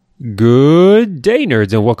Good day,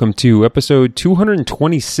 nerds, and welcome to episode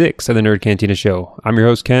 226 of the Nerd Cantina Show. I'm your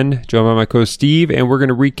host, Ken, joined by my co-host, Steve, and we're going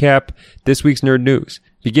to recap this week's nerd news.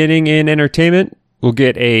 Beginning in entertainment, we'll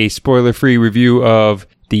get a spoiler-free review of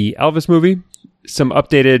the Elvis movie, some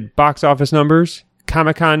updated box office numbers,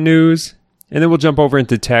 Comic-Con news, and then we'll jump over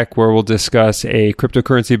into tech, where we'll discuss a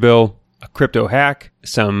cryptocurrency bill, a crypto hack,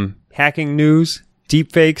 some hacking news,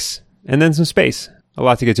 deepfakes, and then some space. A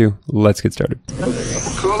lot to get to. Let's get started.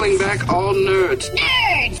 Calling back all nerds.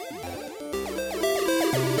 Nerds!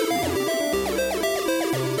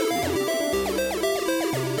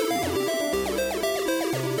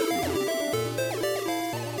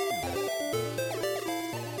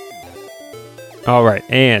 All right,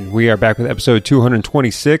 and we are back with episode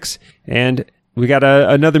 226, and we got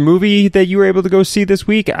another movie that you were able to go see this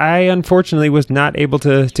week. I, unfortunately, was not able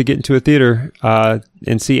to get into a theater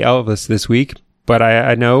and see Elvis this week, but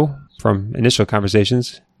I know from initial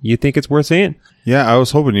conversations, you think it's worth seeing. Yeah, I was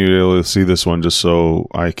hoping you'd be able to see this one just so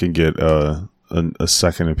I can get a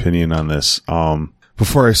second opinion on this.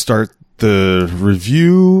 Before I start the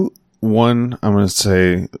review, I'm going to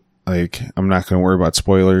say, I'm not going to worry about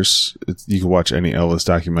spoilers. You can watch any Elvis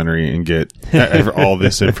documentary and get all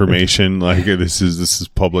this information. This is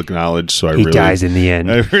public knowledge. So he dies in the end.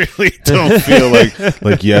 I really don't feel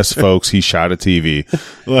like yes, folks, he shot a TV.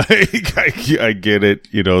 I get it,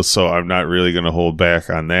 so I'm not really going to hold back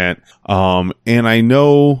on that. And I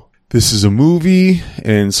know this is a movie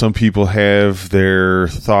and some people have their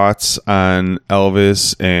thoughts on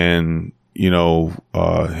Elvis and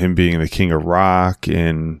him being the king of rock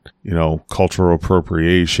and, cultural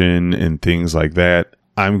appropriation and things like that.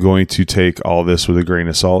 I'm going to take all this with a grain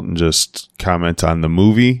of salt and just comment on the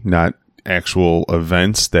movie, not actual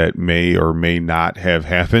events that may or may not have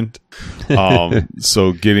happened.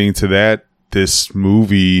 So getting to that, this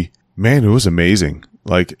movie, man, it was amazing.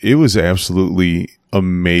 It was absolutely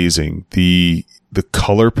amazing. The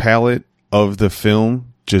color palette of the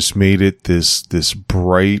film just made it this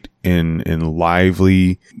bright and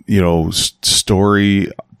lively, story.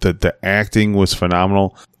 The acting was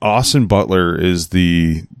phenomenal. Austin Butler is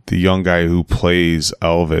the young guy who plays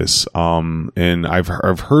Elvis. And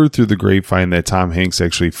I've heard through the grapevine that Tom Hanks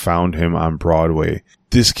actually found him on Broadway.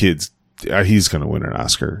 This kid's he's going to win an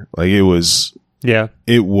Oscar. It was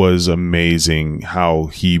amazing how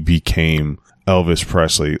he became Elvis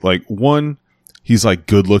Presley. He's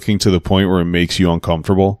good looking to the point where it makes you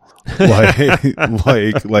uncomfortable. And that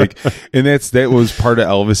was part of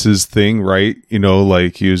Elvis's thing, right? He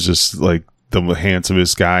was just the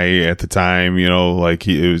handsomest guy at the time,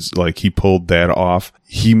 he pulled that off.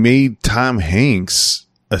 He made Tom Hanks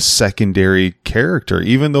a secondary character,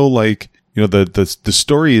 even though the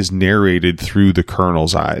story is narrated through the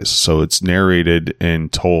Colonel's eyes. So it's narrated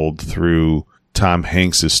and told through Tom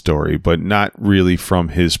Hanks's story, but not really from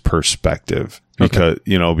his perspective. Because,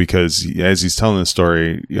 because as he's telling the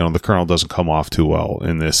story, the Colonel doesn't come off too well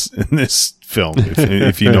in this film.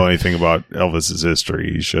 If you know anything about Elvis's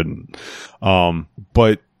history, he shouldn't.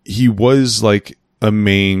 But he was a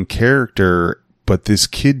main character, but this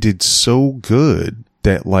kid did so good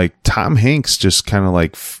that Tom Hanks just kind of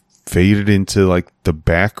faded into the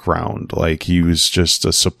background. He was just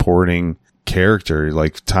a supporting character.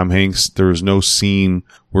 Tom Hanks, there was no scene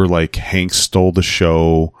where Hanks stole the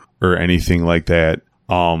show or anything like that.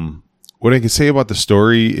 What I can say about the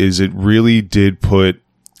story is it really did put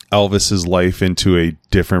Elvis's life into a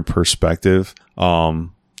different perspective. I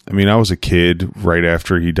was a kid right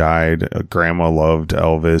after he died. Grandma loved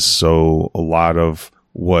Elvis, so a lot of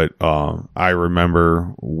what I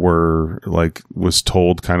remember was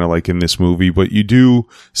told kind of in this movie. But you do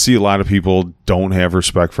see a lot of people don't have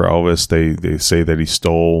respect for Elvis. They say that he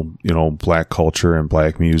stole black culture and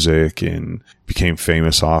black music and became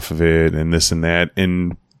famous off of it and this and that.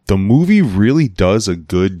 And the movie really does a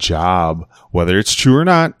good job, whether it's true or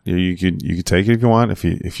not. You can take it if you want.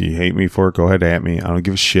 If you hate me for it, go ahead at me. I don't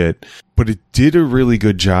give a shit. But it did a really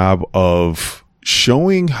good job of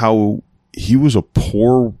showing how he was a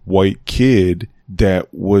poor white kid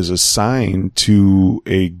that was assigned to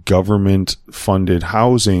a government funded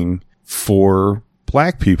housing for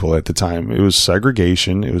black people at the time. It was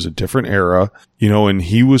segregation. It was a different era, and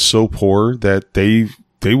he was so poor that they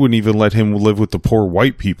wouldn't even let him live with the poor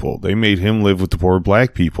white people. They made him live with the poor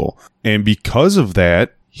black people. And because of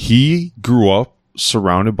that, he grew up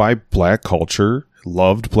surrounded by black culture,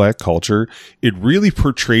 loved black culture. It really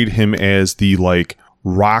portrayed him as the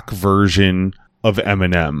rock version of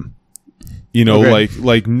Eminem. You know, Okay.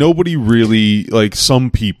 like nobody really, like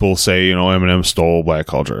some people say, you know, Eminem stole black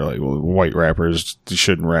culture. Like, well, white rappers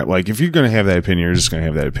shouldn't rap. Like, if you're going to have that opinion, you're just going to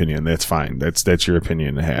have that opinion. That's fine. That's your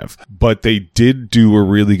opinion to have. But they did do a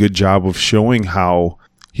really good job of showing how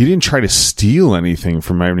he didn't try to steal anything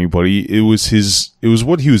from anybody. It was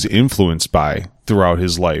what he was influenced by throughout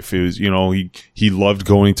his life. It was, you know, he loved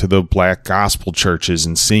going to the black gospel churches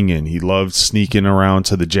and singing. He loved sneaking around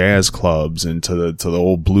to the jazz clubs and to the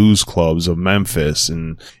old blues clubs of Memphis.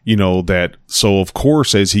 And, you know, that, so of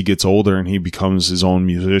course, as he gets older and he becomes his own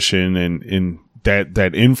musician and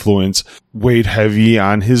that influence weighed heavy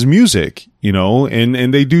on his music, you know,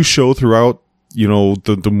 and they do show throughout, you know,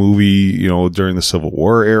 the movie, you know, during the Civil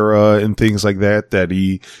War era and things like that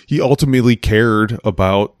he ultimately cared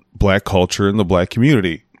about black culture and the black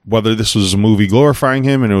community. Whether this was a movie glorifying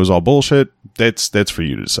him and it was all bullshit, that's for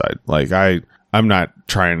you to decide. Like, I'm not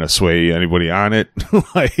trying to sway anybody on it.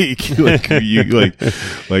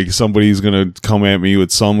 like somebody's going to come at me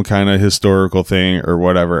with some kind of historical thing or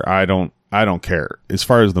whatever. I don't care. As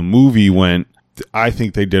far as the movie went, I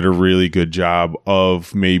think they did a really good job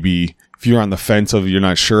of, maybe if you're on the fence of you're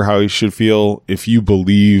not sure how you should feel, if you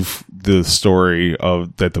believe the story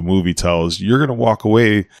of that the movie tells, you're going to walk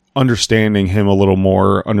away understanding him a little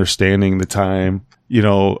more, understanding the time. You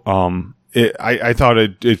know, I thought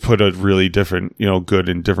it put a really different, you know, good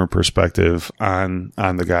and different perspective on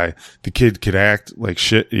the guy. The kid could act like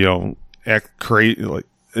shit, you know, act crazy,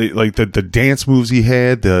 like the dance moves he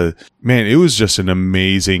had. It was just an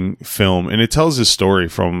amazing film, and it tells his story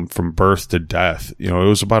from birth to death. You know, it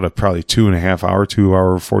was about a probably 2.5 hour, 2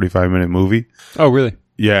 hour, 45-minute movie. Oh, really?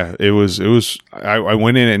 Yeah, it was. I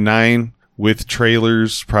went in at 9 with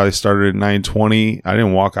trailers. Probably started at 9:20. I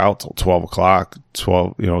didn't walk out till 12 o'clock.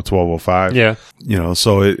 12:05. Yeah. You know,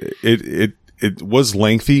 so it was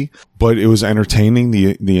lengthy, but it was entertaining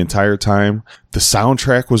the entire time. The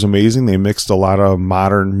soundtrack was amazing. They mixed a lot of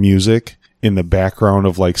modern music in the background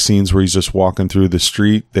of like scenes where he's just walking through the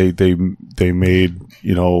street. They made,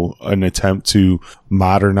 you know, an attempt to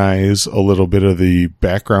modernize a little bit of the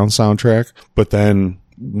background soundtrack. But then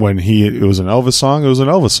when it was an Elvis song, it was an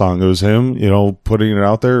Elvis song. It was him, you know, putting it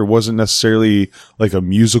out there. It wasn't necessarily like a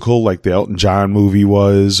musical like the Elton John movie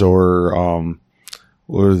was, or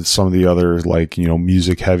some of the other, like, you know,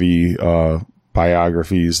 music heavy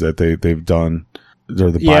biographies that they've done.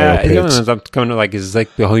 They're the biopics. The only ones I'm coming to like is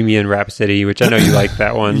like Bohemian Rhapsody, which I know you like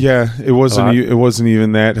that one. Yeah, it wasn't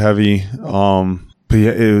even that heavy. But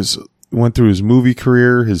yeah, went through his movie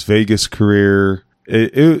career, his Vegas career.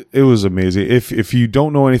 It was amazing. If you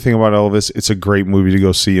don't know anything about Elvis, it's a great movie to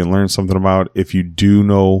go see and learn something about. If you do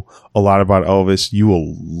know a lot about Elvis, you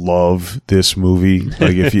will love this movie.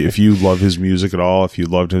 Like if you love his music at all, if you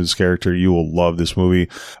loved his character, you will love this movie.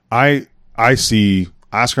 I see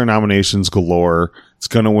Oscar nominations galore. It's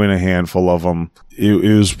going to win a handful of them. It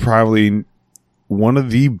was probably one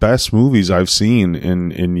of the best movies I've seen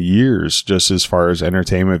in years, just as far as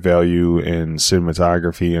entertainment value and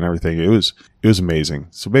cinematography and everything. It was amazing.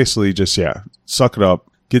 So basically just, suck it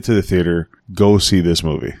up, get to the theater, go see this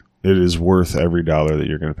movie. It is worth every dollar that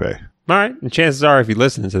you're going to pay. All right. And chances are, if you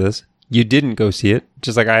listen to this, you didn't go see it,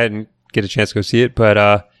 just like I didn't get a chance to go see it. But,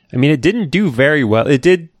 I mean, it didn't do very well. It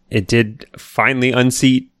did finally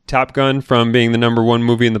unseat Top Gun from being the number one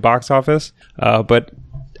movie in the box office. But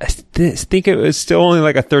I think it was still only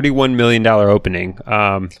like a $31 million opening.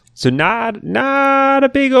 So not a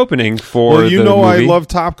big opening for the movie. I love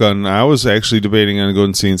Top Gun. I was actually debating on going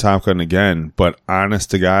and seeing Top Gun again, but honest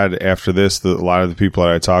to God, after this, a lot of the people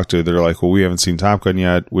that I talked to, they're like, well, we haven't seen Top Gun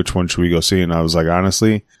yet. Which one should we go see? And I was like,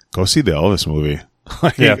 honestly, go see the Elvis movie.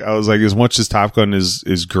 I was like, as much as Top Gun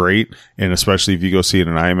is great, and especially if you go see it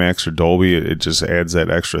in IMAX or Dolby, it just adds that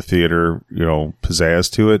extra theater, you know,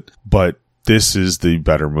 pizzazz to it. But this is the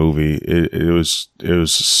better movie. It was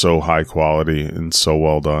so high quality and so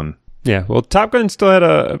well done. Yeah. Well, Top Gun still had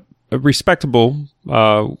a respectable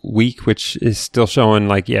week, which is still showing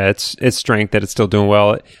like, its strength, that it's still doing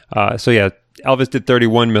well. Elvis did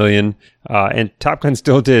 31 million, and Top Gun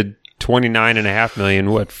still did 29.5 million.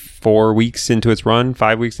 5 weeks into its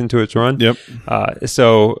run? Yep.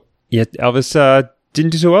 Elvis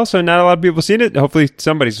didn't do so well, so not a lot of people seen it. Hopefully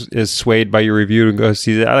somebody is swayed by your review to go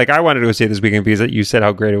see it. Like, I wanted to go see it this weekend because you said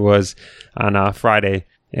how great it was on Friday,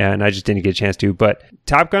 and I just didn't get a chance to. But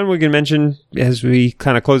Top Gun, we can mention as we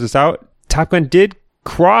kind of close this out. Top Gun did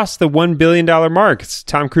cross the $1 billion mark. It's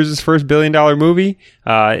Tom Cruise's first $1 billion movie.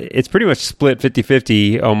 It's pretty much split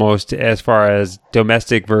 50-50 almost as far as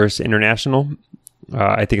domestic versus international.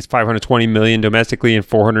 I think it's 520 million domestically and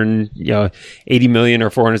 480 million or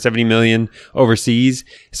 470 million overseas.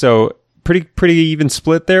 So pretty even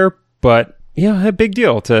split there. But a big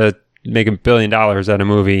deal to make $1 billion out of a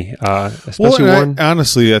movie, especially one.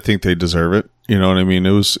 Honestly, I think they deserve it. You know what I mean?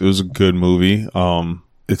 It was a good movie.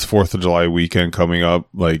 It's 4th of July weekend coming up.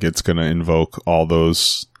 Like, it's going to invoke all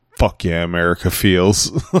those fuck yeah, America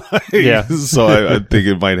feels. Yeah. So I think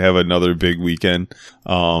it might have another big weekend.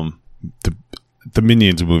 The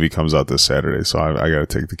Minions movie comes out this Saturday, so I got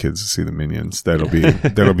to take the kids to see the Minions. That'll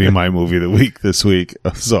be my movie of the week this week.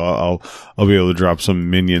 So I'll be able to drop some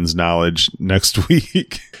Minions knowledge next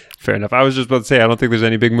week. Fair enough. I was just about to say, I don't think there's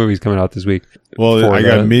any big movies coming out this week. Well, I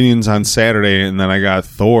got Minions on Saturday, and then I got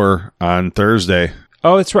Thor on Thursday.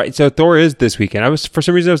 Oh, that's right. So Thor is this weekend. For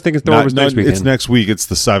some reason I was thinking Thor was next weekend. It's next week. It's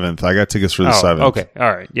the 7th. I got tickets for the 7th. Okay.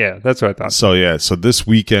 All right. Yeah, that's what I thought. So this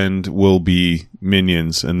weekend will be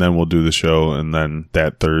Minions, and then we'll do the show, and then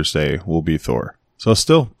that Thursday will be Thor. So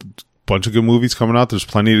still a bunch of good movies coming out. There's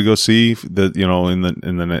plenty to go see that,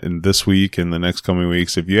 in this week and the next coming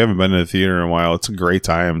weeks. If you haven't been to the theater in a while, it's a great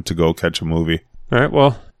time to go catch a movie. All right.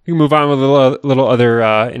 Well, we can move on with a little other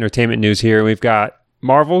entertainment news here. We've got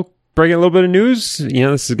Marvel bringing a little bit of news.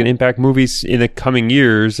 This is going to impact movies in the coming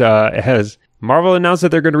years. Marvel announced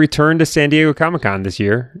that they're going to return to San Diego Comic-Con this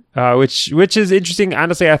year, which is interesting.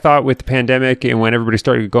 Honestly, I thought with the pandemic and when everybody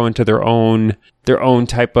started going to their own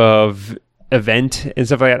type of event and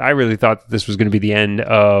stuff like that, I really thought that this was going to be the end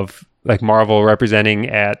of like Marvel representing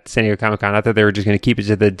at San Diego Comic-Con. I thought they were just going to keep it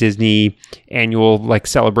to the Disney annual like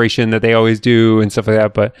celebration that they always do and stuff like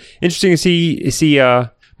that. But interesting to see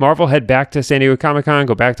Marvel head back to San Diego Comic-Con,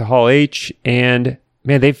 go back to Hall H, and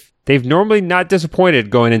man, they've normally not disappointed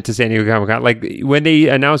going into San Diego Comic-Con. Like when they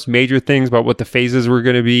announced major things about what the phases were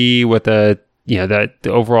going to be, what the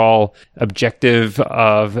overall objective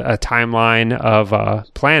of a timeline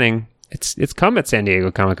of planning, it's come at San Diego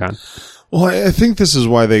Comic-Con. Well, I think this is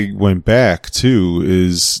why they went back too,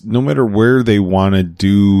 is no matter where they want to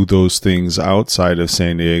do those things outside of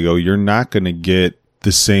San Diego, you're not going to get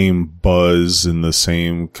the same buzz and the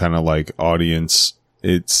same kind of like audience.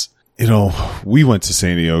 It's, we went to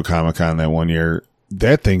San Diego Comic-Con that one year.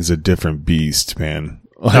 That thing's a different beast, man.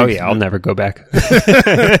 Like, oh yeah, I'll never go back.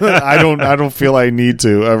 I don't feel I need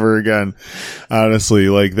to ever again. Honestly,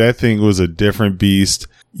 like that thing was a different beast.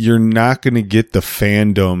 You're not going to get the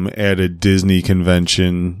fandom at a Disney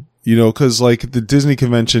convention, because like the Disney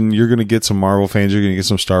convention, you're going to get some Marvel fans, you're going to get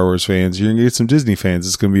some Star Wars fans, you're going to get some Disney fans.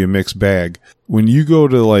 It's going to be a mixed bag. When you go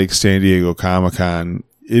to like San Diego Comic-Con,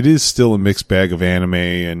 it is still a mixed bag of anime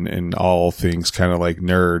and all things kind of like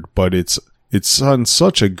nerd, but it's on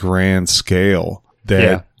such a grand scale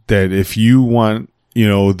that if you want,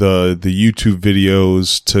 the YouTube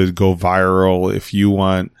videos to go viral, if you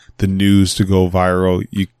want the news to go viral,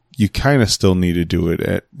 you kind of still need to do it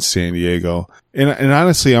at San Diego. And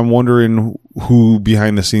honestly, I'm wondering who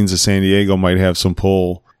behind the scenes of San Diego might have some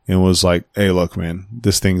pull and was like, hey, look, man,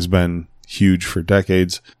 this thing's been huge for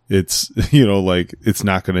decades. It's, it's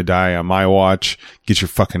not going to die on my watch. Get your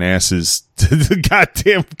fucking asses to the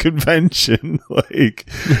goddamn convention. Like,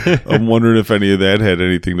 I'm wondering if any of that had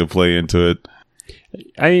anything to play into it.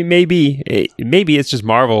 I mean, maybe it's just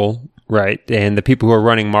Marvel, right? And the people who are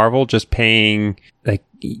running Marvel just being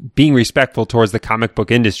respectful towards the comic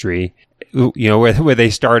book industry, where they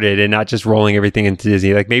started, and not just rolling everything into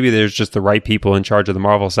Disney. Like maybe there's just the right people in charge of the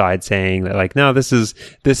Marvel side saying that, like, no, this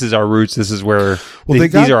is our roots. This is where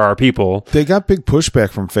these are our people. They got big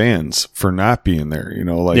pushback from fans for not being there.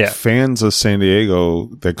 Fans of San Diego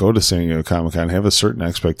that go to San Diego Comic-Con have a certain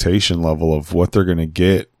expectation level of what they're going to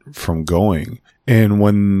get from going. And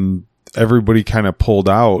when everybody kind of pulled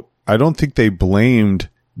out, I don't think they blamed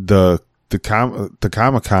the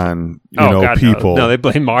Comic-Con, people. No, they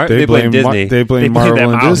blame They blame Disney. They blame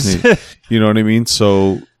Marvel and Disney. You know what I mean?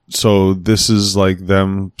 So this is like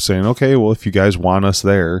them saying, okay, well, if you guys want us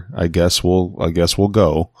there, I guess we'll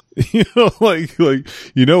go. It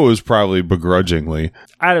was probably begrudgingly.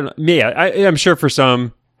 I don't know. Yeah, I'm sure for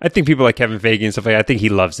some, I think people like Kevin Feige and stuff like that, I think he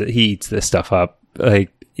loves it. He eats this stuff up.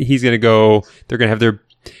 Like he's going to go, they're going to have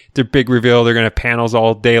their big reveal. They're going to have panels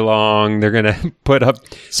all day long. They're going to put up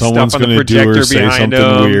someone's stuff on the projector behind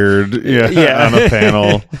something weird on a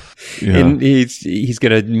panel. Yeah. And he's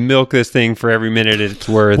going to milk this thing for every minute it's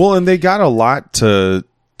worth. Well, and they got a lot to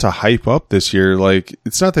hype up this year. Like,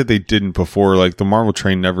 it's not that they didn't before. Like, the Marvel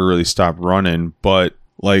train never really stopped running. But,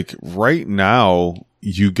 like, right now,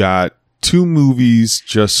 you got 2 movies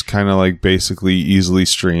just kind of, like, basically easily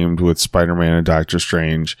streamed with Spider-Man and Doctor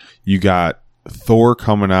Strange. You got Thor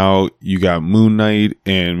coming out, you got Moon Knight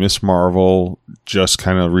and Miss Marvel just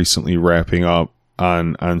kind of recently wrapping up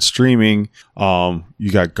on streaming.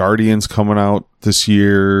 You got Guardians coming out this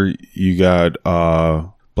year. You got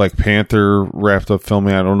Black Panther wrapped up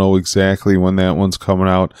filming. I don't know exactly when that one's coming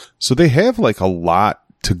out. So they have like a lot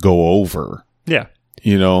to go over. Yeah.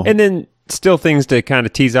 You know? And then still things to kind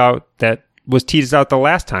of tease out that was teased out the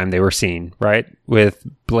last time they were seen, right? With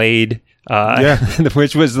Blade,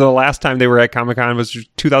 which was the last time they were at Comic-Con was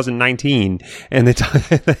 2019. And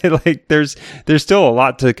like there's still a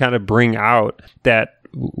lot to kind of bring out that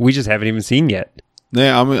we just haven't even seen yet.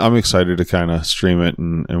 Yeah, I'm excited to kind of stream it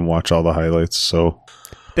and watch all the highlights. So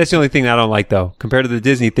that's the only thing I don't like, though, compared to the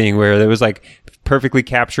Disney thing where it was like perfectly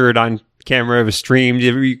captured on camera. It was streamed.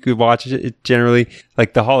 You could watch it generally.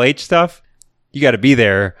 Like the Hall H stuff, you got to be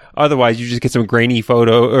there. Otherwise, you just get some grainy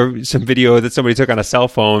photo or some video that somebody took on a cell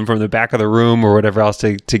phone from the back of the room or whatever else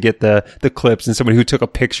to get the clips, and somebody who took a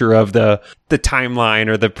picture of the timeline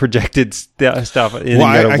or the projected stuff. Well,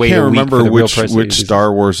 I can't remember which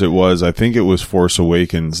Star Wars it was. I think it was Force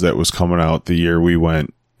Awakens that was coming out the year we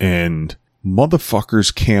went, and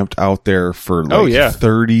motherfuckers camped out there for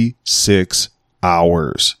 36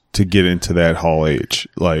 hours to get into that Hall H.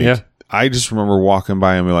 I just remember walking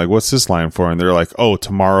by and be like, what's this line for? And they're like, oh,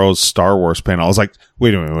 tomorrow's Star Wars panel. I was like,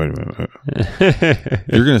 wait a minute.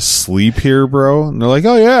 You're going to sleep here, bro? And they're like,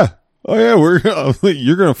 oh yeah,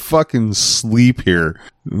 you're going to fucking sleep here.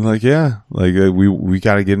 I'm like, yeah, like we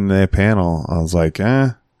got to get into that panel. I was like,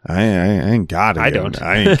 I ain't got to. I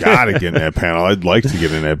ain't got to get in that panel. I'd like to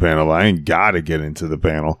get in that panel, but I ain't got to get into the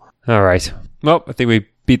panel. All right. Well, I think we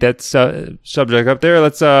beat that subject up there.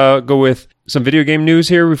 Let's go with some video game news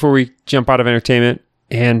here before we jump out of entertainment.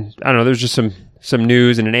 And I don't know, there's just some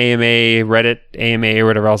news in an AMA, Reddit AMA or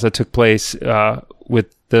whatever else that took place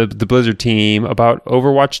with the Blizzard team about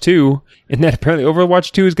Overwatch 2, and that apparently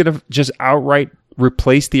Overwatch 2 is going to just outright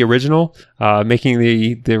replace the original, making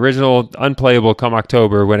the original unplayable come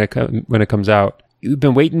October when it comes out. We've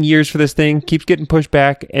been waiting years for this thing, keeps getting pushed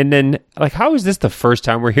back, and then, like, how is this the first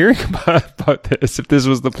time we're hearing about this, if this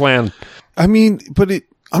was the plan? I mean, but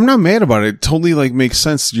I'm not mad about it. It totally, like, makes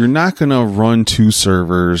sense. You're not going to run 2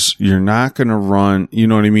 servers. You're not going to run, you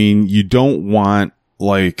know what I mean? You don't want,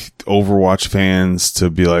 like, Overwatch fans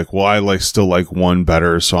to be like, well, I still like one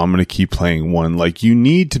better, so I'm going to keep playing one. Like, you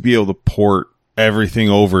need to be able to port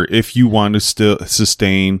everything over if you want to still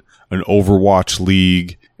sustain an Overwatch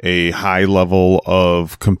league, a high level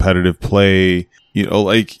of competitive play, you know,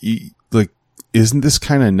 like isn't this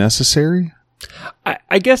kind of necessary?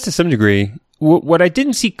 I guess to some degree. What I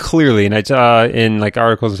didn't see clearly, and I saw in like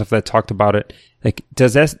articles and stuff that talked about it, like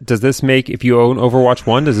does this make, if you own Overwatch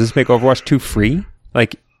 1, does this make Overwatch 2 free?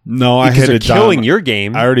 Like, no, I had it killing your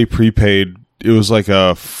game. I already prepaid. It was like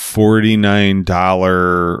a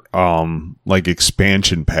 $49 like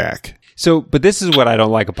expansion pack. So, but this is what I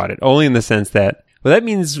don't like about it, only in the sense that, well, that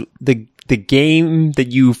means the game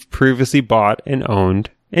that you've previously bought and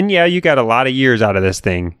owned, and yeah, you got a lot of years out of this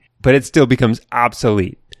thing, but it still becomes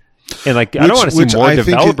obsolete. And like, I don't want to see more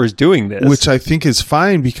developers doing this. Which I think is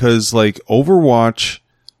fine, because like Overwatch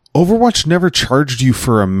never charged you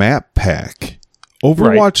for a map pack.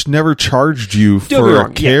 Overwatch never charged you for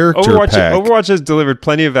a character pack. Overwatch has delivered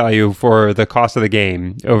plenty of value for the cost of the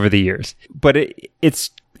game over the years, but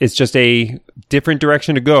it's just a different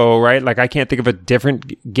direction to go, right? Like, I can't think of a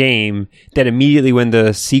different game that immediately when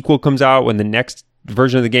the sequel comes out, when the next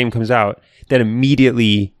version of the game comes out, that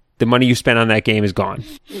immediately the money you spent on that game is gone.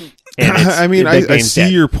 And I mean, I see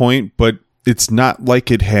your point, but it's not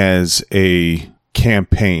like it has a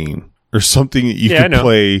campaign or something that you can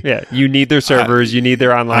play. Yeah, you need their servers, you need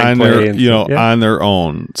their online play, on their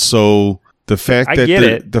own. So the fact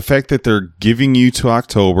that they're giving you to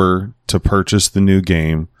October to purchase the new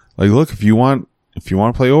game, like, look, if you want to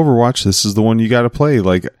play Overwatch, this is the one you got to play.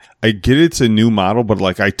 Like, I get it's a new model, but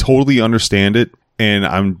like, I totally understand it, and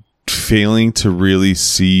I'm failing to really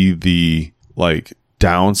see the like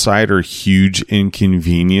downside or huge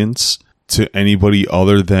inconvenience to anybody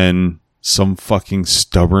other than some fucking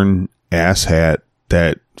stubborn asshat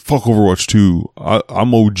that fuck Overwatch 2.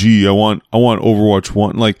 I'm OG. I want Overwatch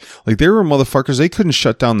 1. Like there were motherfuckers, they couldn't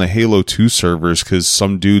shut down the Halo 2 servers because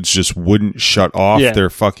some dudes just wouldn't shut off their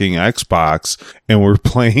fucking Xbox and were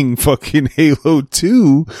playing fucking Halo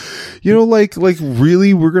 2. You know, like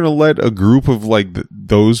really, we're gonna let a group of like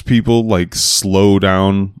those people like slow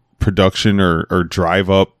down production or drive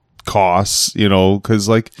up costs, you know, because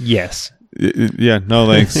like, yes. Yeah, no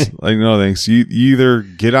thanks. Like, no thanks. You either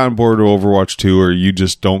get on board to Overwatch 2 or you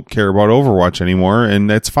just don't care about Overwatch anymore, and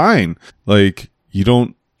that's fine. Like, you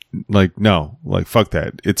don't, like, no, like, fuck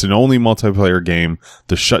that. It's an only multiplayer game.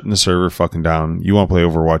 They're shutting the server fucking down. You want to play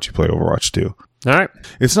Overwatch, you play Overwatch 2. All right.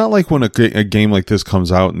 It's not like when a game like this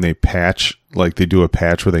comes out and they patch, like they do a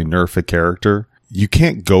patch where they nerf a character. You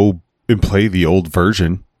can't go and play the old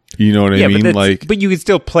version. You know what I mean? But you can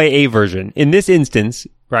still play a version. In this instance,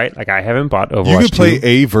 right? Like, I haven't bought Overwatch 2. You can play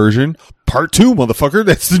a version. Part 2, motherfucker.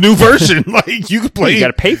 That's the new version. Like, you can play. You got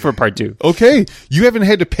to pay for part 2. Okay. You haven't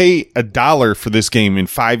had to pay $1 for this game in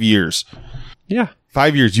 5 years. Yeah.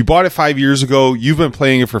 5 years. You bought it 5 years ago. You've been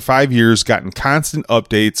playing it for 5 years, gotten constant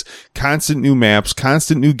updates, constant new maps,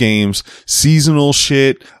 constant new games, seasonal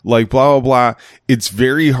shit, like blah, blah, blah. It's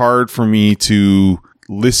very hard for me to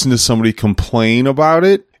listen to somebody complain about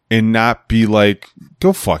it and not be like,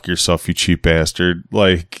 go fuck yourself, you cheap bastard.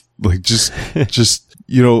 Like just,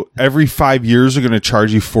 you know, every 5 years they're going to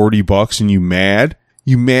charge you $40 and you mad?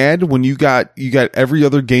 You mad when you got every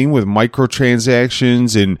other game with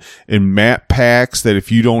microtransactions and map packs that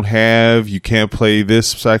if you don't have, you can't play this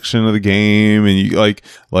section of the game, and you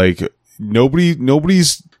like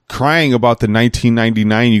nobody's crying about the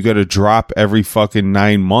 $19.99 you got to drop every fucking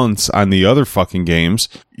 9 months on the other fucking games.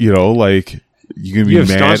 You know, like, you can be have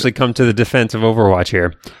mad. staunchly come to the defense of Overwatch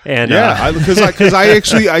here, and yeah, because I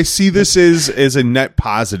actually see this as a net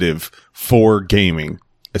positive for gaming.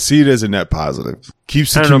 I see it as a net positive.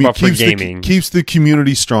 Keeps the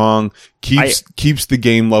community strong. Keeps the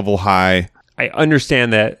game level high. I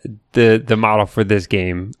understand that the model for this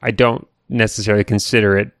game, I don't necessarily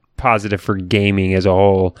consider it positive for gaming as a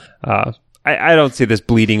whole. I don't see this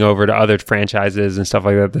bleeding over to other franchises and stuff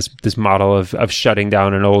like that. This model of shutting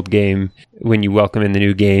down an old game when you welcome in the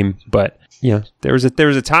new game. But you know, there was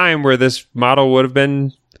a time where this model would have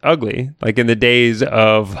been ugly, like in the days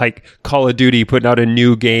of like Call of Duty putting out a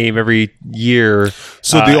new game every year.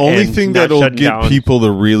 So the only thing that'll get people to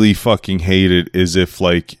really fucking hate it is if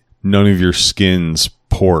like none of your skins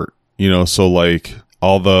port, you know, so like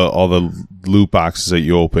all the loot boxes that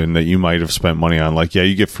you open that you might have spent money on, like, yeah,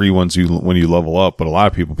 you get free ones when you level up, but a lot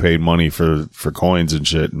of people paid money for coins and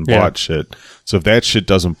shit and bought shit. So if that shit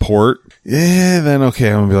doesn't port, then okay,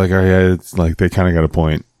 I'm gonna be like, all right, yeah, it's like they kind of got a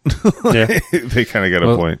point. Yeah, they kind of got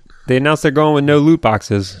a point. They announced they're going with no loot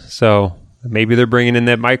boxes, so maybe they're bringing in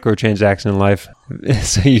that microtransaction life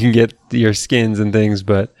so you can get your skins and things.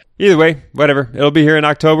 But either way, whatever. It'll be here in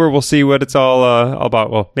October. We'll see what it's all about.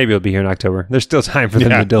 Well, maybe it'll be here in October. There's still time for them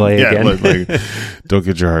to delay again. Don't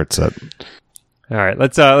get your heart set. All right,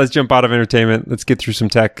 let's jump out of entertainment. Let's get through some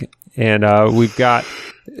tech. And we've got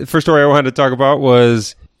the first story I wanted to talk about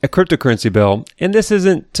was a cryptocurrency bill. And this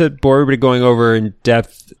isn't to bore everybody going over in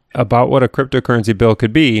depth about what a cryptocurrency bill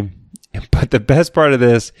could be. But the best part of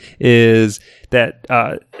this is that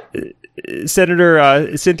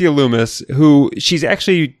Senator Cynthia Lummis, who she's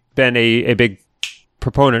actually been a big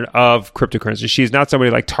proponent of cryptocurrency. She's not somebody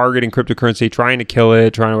like targeting cryptocurrency, trying to kill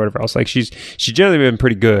it, trying to whatever else. Like she's generally been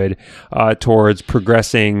pretty good towards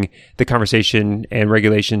progressing the conversation and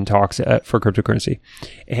regulation talks for cryptocurrency.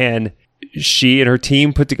 And she and her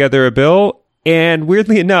team put together a bill, and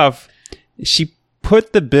weirdly enough, she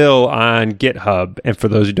put the bill on GitHub. And for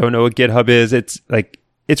those who don't know what GitHub is, it's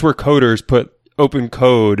where coders put open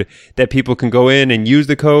code that people can go in and use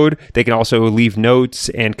the code. They can also leave notes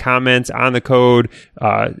and comments on the code,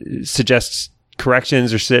 suggest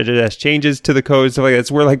corrections or suggest changes to the code, stuff like that.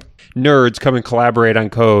 It's where like nerds come and collaborate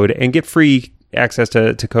on code and get free access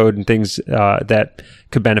to code and things that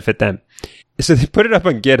could benefit them. So they put it up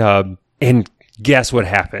on GitHub, and guess what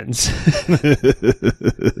happens?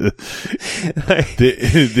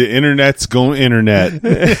 The internet's going internet.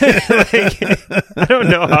 I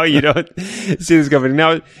don't know how you don't see this coming.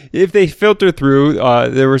 Now, if they filter through,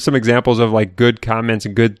 there were some examples of like good comments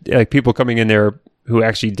and good like people coming in there who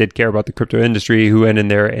actually did care about the crypto industry, who went in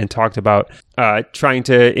there and talked about trying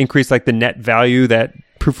to increase like the net value that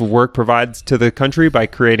proof of work provides to the country by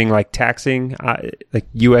creating like taxing, like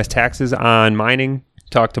U.S. taxes on mining.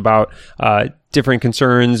 Talked about different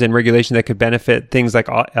concerns and regulation that could benefit things like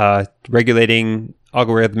regulating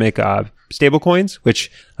algorithmic stablecoins,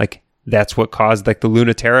 which like that's what caused like the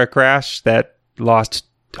Luna Terra crash that lost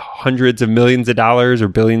hundreds of millions of dollars or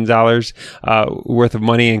billions of dollars worth of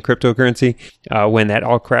money in cryptocurrency when that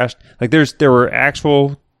all crashed. Like there were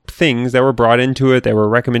actual things that were brought into it. There were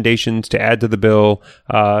recommendations to add to the bill,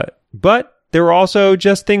 but there were also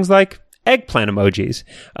just things like eggplant emojis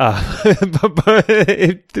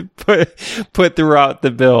put throughout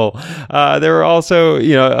the bill. There were also,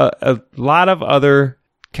 a lot of other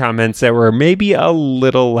comments that were maybe a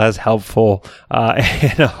little less helpful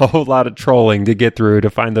and a whole lot of trolling to get through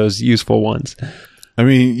to find those useful ones. I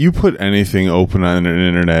mean, you put anything open on the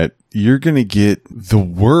internet, you're going to get the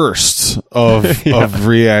worst of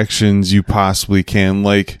reactions you possibly can.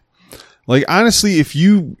 Like honestly, if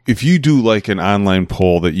you do like an online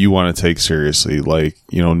poll that you want to take seriously, like,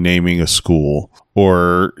 naming a school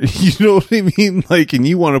or you know what I mean? Like, and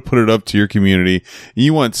you want to put it up to your community, and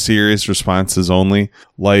you want serious responses only.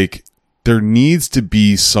 Like, there needs to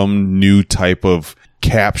be some new type of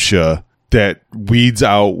CAPTCHA that weeds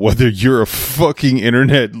out whether you're a fucking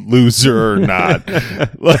internet loser or not.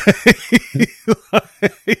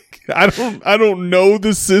 I don't know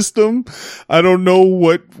the system. I don't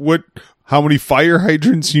know how many fire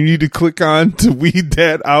hydrants you need to click on to weed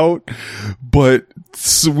that out. But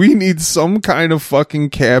we need some kind of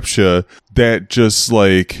fucking CAPTCHA that just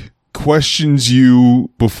like questions you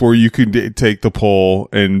before you can take the poll,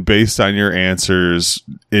 and based on your answers,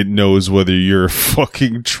 it knows whether you're a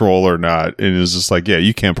fucking troll or not, and it's just like, yeah,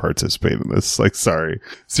 you can't participate in this. Like, sorry,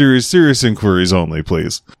 serious inquiries only,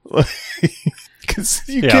 please. Because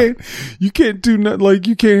you can't do like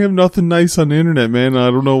you can't have nothing nice on the internet, man. I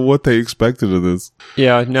don't know what they expected of this.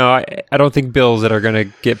 Yeah, no, I don't think bills that are going to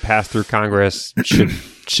get passed through Congress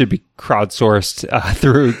should be crowdsourced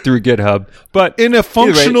through GitHub. But in a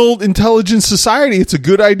functional, intelligent society, it's a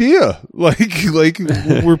good idea. Like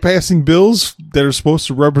we're passing bills that are supposed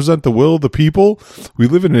to represent the will of the people. We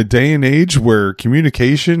live in a day and age where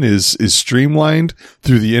communication is streamlined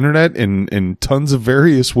through the internet in tons of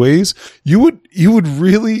various ways.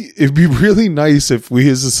 It'd be really nice if we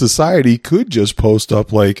as a society could just post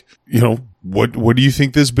up like, you know, what do you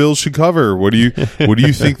think this bill should cover? What do you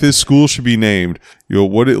think this school should be named? You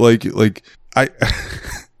know, it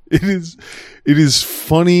is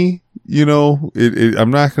funny, you know, I'm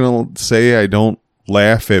not going to say I don't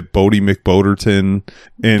laugh at Bodie McBoderton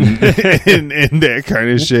and that kind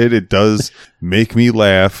of shit. It does make me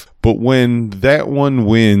laugh, but when that one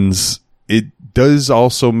wins, it does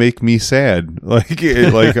also make me sad. Like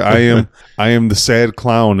I am the sad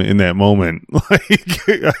clown in that moment. Like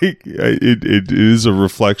it is a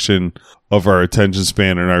reflection of our attention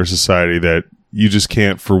span in our society that you just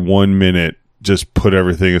can't for 1 minute just put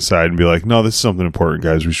everything aside and be like, no, this is something important,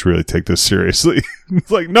 guys. We should really take this seriously.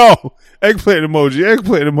 It's like, no, eggplant emoji.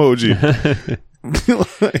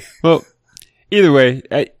 Well, either way,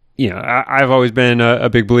 I've always been a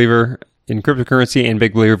big believer in cryptocurrency and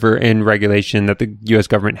big believer in regulation, that the U.S.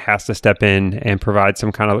 government has to step in and provide some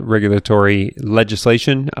kind of regulatory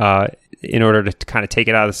legislation in order to kind of take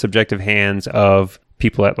it out of the subjective hands of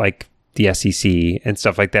people at like the SEC and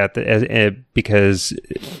stuff like that. Because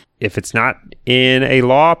if it's not in a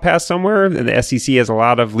law passed somewhere, then the SEC has a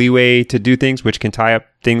lot of leeway to do things, which can tie up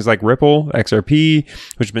things like Ripple, XRP,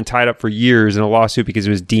 which has been tied up for years in a lawsuit because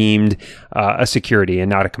it was deemed a security and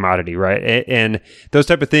not a commodity, right? And those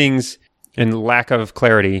type of things and lack of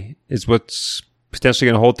clarity is what's potentially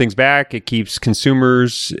going to hold things back. It keeps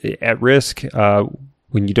consumers at risk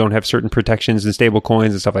when you don't have certain protections and stable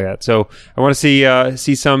coins and stuff like that. So I want to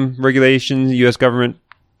see some regulation, the U.S. government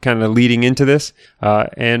kind of leading into this,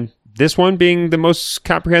 and this one being the most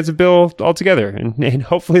comprehensive bill altogether. And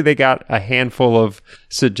hopefully they got a handful of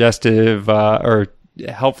suggestive or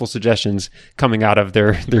helpful suggestions coming out of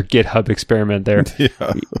their GitHub experiment there.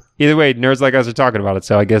 Yeah. Either way, nerds like us are talking about it,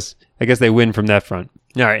 so I guess they win from that front.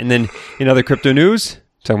 All right, and then in other crypto news,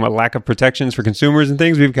 talking about lack of protections for consumers and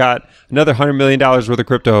things, we've got another $100 million worth of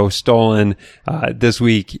crypto stolen this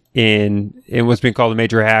week in what's been called a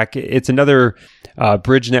major hack. It's another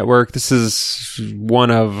bridge network. This is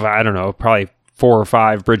one of, I don't know, probably 4 or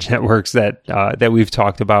 5 bridge networks that we've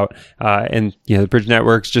talked about. And the bridge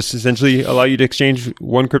networks just essentially allow you to exchange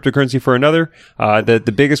one cryptocurrency for another.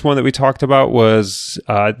 The biggest one that we talked about was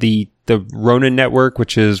the Ronin network,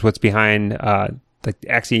 which is what's behind like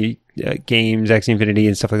Axie Games, Axie Infinity,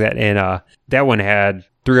 and stuff like that. And that one had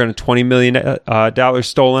 $320 million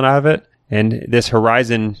stolen out of it. And this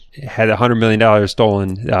Horizon had $100 million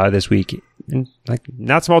stolen this week. And like,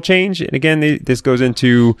 not small change. And again, this goes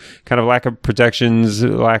into kind of lack of protections,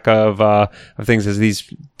 lack of things as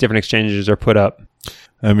these different exchanges are put up.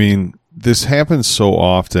 I mean, this happens so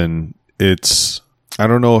often. I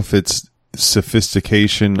don't know if it's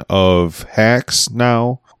sophistication of hacks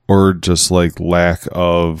now, or just like lack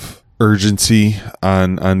of urgency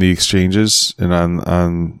on the exchanges and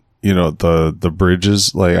on the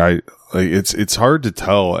bridges. It's hard to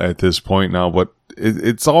tell at this point now, but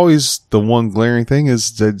it's always the one glaring thing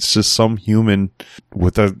is that it's just some human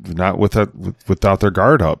without their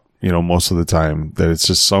guard up, most of the time, that it's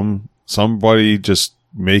just somebody just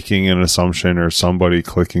making an assumption or somebody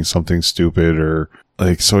clicking something stupid, or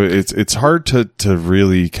like, so it's hard to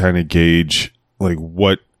really kind of gauge like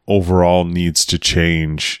what overall needs to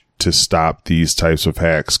change to stop these types of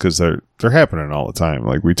hacks, because they're happening all the time.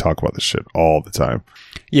 Like, we talk about this shit all the time.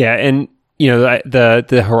 Yeah, and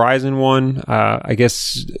the Horizon one, I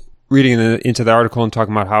guess reading into the article and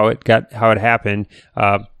talking about how it happened,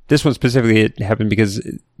 this one specifically, it happened because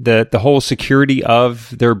the whole security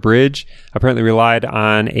of their bridge apparently relied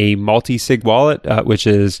on a multi-sig wallet, which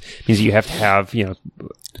means you have to have,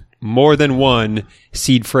 more than one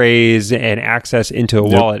seed phrase and access into a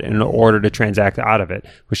wallet in order to transact out of it,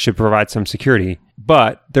 which should provide some security.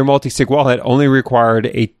 But their multi-sig wallet only required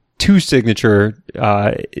a 2-signature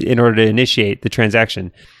in order to initiate the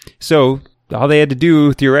transaction. So all they had to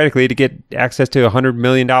do theoretically to get access to $100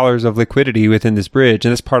 million of liquidity within this bridge,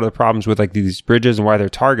 and that's part of the problems with like these bridges and why they're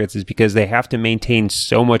targets, is because they have to maintain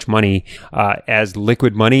so much money as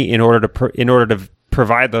liquid money in order to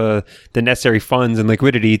provide the necessary funds and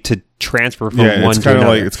liquidity to transfer from one to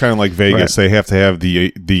another. It's kind of like Vegas. Right. They have to have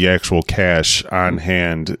the actual cash on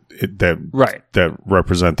hand that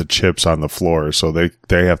represent the chips on the floor. So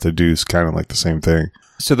they have to do kind of like the same thing.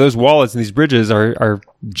 So those wallets and these bridges are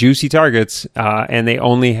juicy targets, and they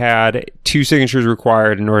only had 2 signatures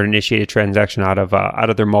required in order to initiate a transaction out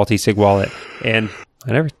of their multi-sig wallet. And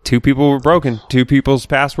whenever 2 people were broken, 2 people's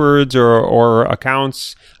passwords or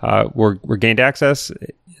accounts were gained access.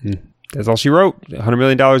 And that's all she wrote. $100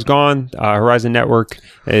 million gone. Horizon Network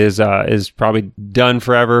is probably done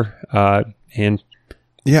forever. And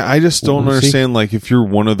yeah, I just don't understand. Like, if you're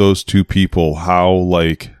one of those 2 people, how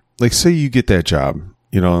like say you get that job.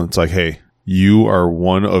 It's like, hey, you are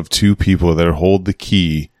one of 2 people that hold the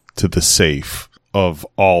key to the safe of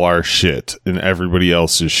all our shit and everybody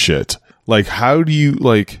else's shit. Like, how do you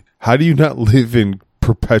not live in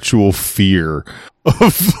perpetual fear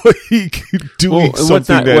of like doing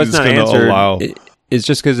something that is going to allow? It's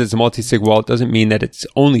just because it's a multi-sig wallet doesn't mean that it's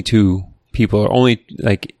only 2 people, or only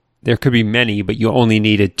like. There could be many, but you only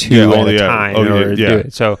needed 2 at a time in order to do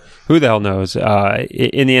it. So who the hell knows?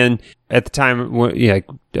 In the end, at the time, like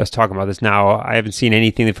us talking about this now, I haven't seen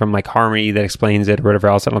anything from like Harmony that explains it or whatever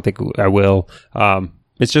else. I don't think I will.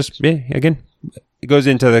 It's just, again, it goes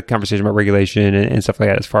into the conversation about regulation and stuff like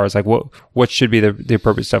that, as far as like what should be the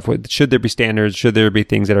appropriate stuff. Should there be standards? Should there be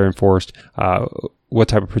things that are enforced? What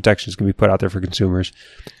type of protections can be put out there for consumers?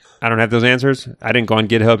 I don't have those answers. I didn't go on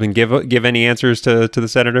GitHub and give any answers to the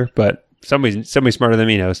senator, but somebody smarter than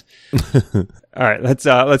me knows. All right,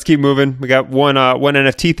 let's keep moving. We got one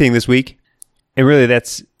NFT thing this week, and really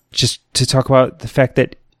that's just to talk about the fact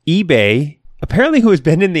that eBay, apparently, who has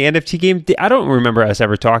been in the NFT game, I don't remember us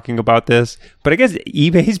ever talking about this, but I guess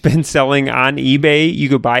eBay's been selling on eBay. You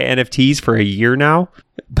could buy NFTs for a year now.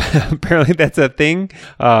 Apparently, that's a thing.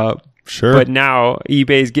 Sure. But now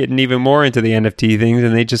eBay's getting even more into the NFT things,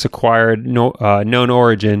 and they just acquired Known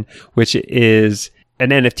Origin, which is an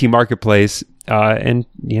NFT marketplace. And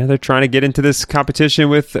they're trying to get into this competition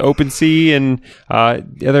with OpenSea and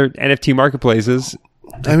the other NFT marketplaces.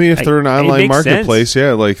 I mean, if they're an online marketplace,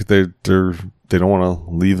 like they don't want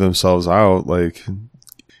to leave themselves out. Like,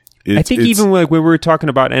 I think even like when we were talking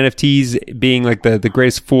about NFTs being like the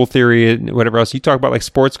greatest fool theory and whatever else, you talk about like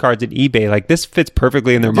sports cards and eBay, like this fits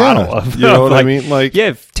perfectly in their model of, you know what I mean? Like,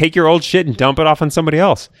 take your old shit and dump it off on somebody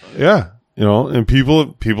else. Yeah. And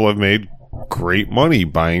people have made great money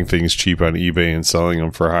buying things cheap on eBay and selling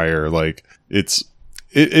them for higher. Like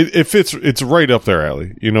it fits, it's right up their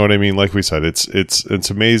alley. You know what I mean? Like we said, it's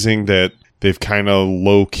amazing that they've kind of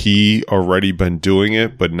low key already been doing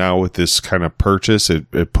it, but now with this kind of purchase,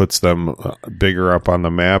 it puts them bigger up on the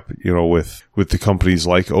map, with the companies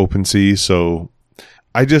like OpenSea. So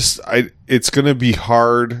it's going to be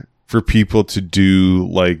hard for people to do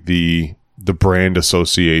like the brand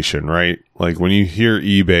association, right? Like when you hear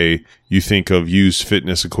eBay, you think of used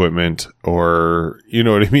fitness equipment, or you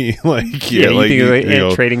know what I mean? Like, you think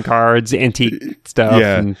of trading cards, antique stuff.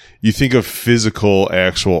 Yeah, and you think of physical,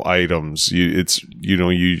 actual items.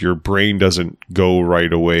 Your brain doesn't go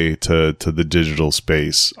right away to the digital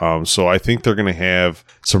space. So I think they're going to have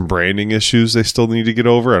some branding issues they still need to get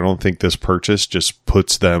over. I don't think this purchase just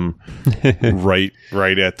puts them right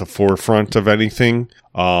at the forefront of anything.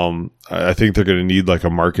 I think they're going to need like a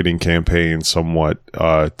marketing campaign somewhat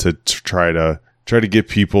to try to get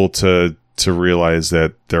people to realize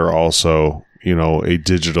that they're also a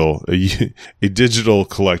digital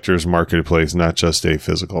collector's marketplace, not just a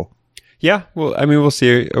physical. Yeah, well, I mean, we'll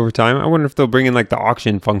see over time. I wonder if they'll bring in like the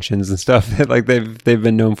auction functions and stuff that like they've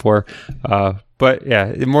been known for. But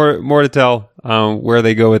yeah, more to tell where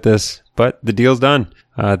they go with this. But the deal's done.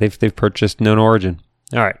 They've purchased Known Origin.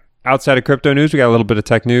 All right. Outside of crypto news, we got a little bit of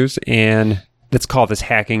tech news, and let's call this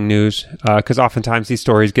hacking news, because oftentimes these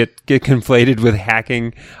stories get conflated with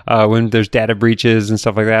hacking when there's data breaches and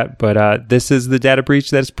stuff like that. But this is the data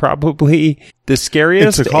breach that's probably the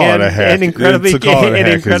scariest. To call it a hack, and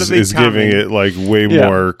incredibly is giving it like way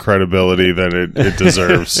more credibility than it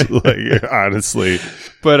deserves. Like, honestly,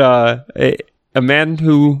 but a man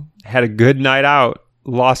who had a good night out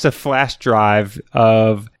lost a flash drive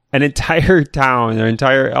of an entire town,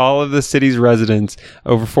 all of the city's residents,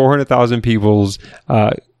 over 400,000 people's,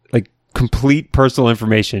 like complete personal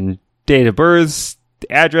information, date of births,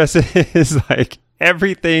 addresses, like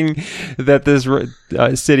everything that this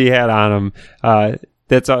city had on them.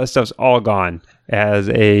 That stuff's all gone as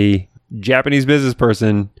a Japanese business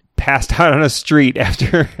person passed out on a street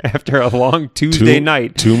after a long Tuesday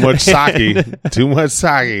night. Too much sake. Too much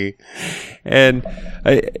sake. And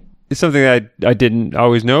it's something that I didn't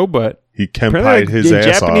always know, but he kenpai'd his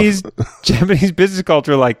ass off. Japanese business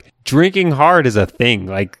culture, like drinking hard is a thing.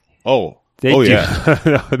 Like,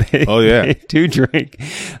 They do drink.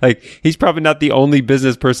 Like, he's probably not the only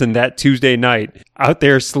business person that Tuesday night out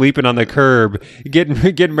there sleeping on the curb,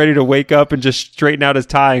 getting ready to wake up and just straighten out his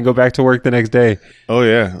tie and go back to work the next day. Oh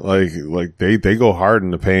yeah, like they go hard in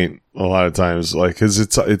the paint a lot of times, like, because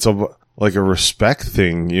it's a like a respect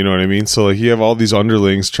thing, you know what I mean? So like, you have all these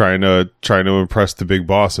underlings trying to impress the big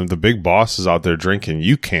boss, and if the big boss is out there drinking,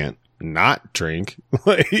 you can't not drink.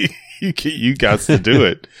 Like, you got to do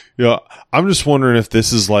it. You know, I'm just wondering if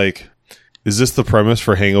this is like, is this the premise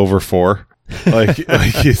for Hangover 4? Like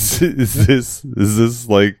is this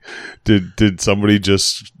like, did somebody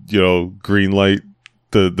just, you know, green light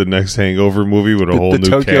the next Hangover movie with a whole new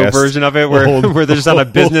Tokyo cast? version of it, where they're just on a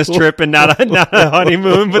business trip and not a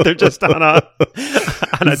honeymoon, but they're just on a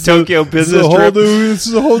Tokyo business trip. This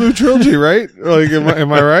is a whole new trilogy, right? Like,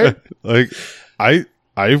 am I right? Like,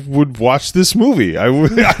 I would watch this movie. I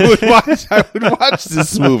would watch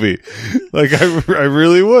this movie. Like, I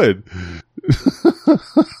really would.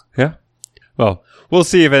 Yeah. Well, we'll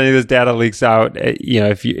see if any of this data leaks out. You know,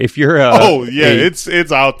 if you're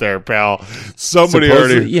it's out there, pal. Somebody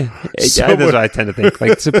already. Yeah, that's what I tend to think.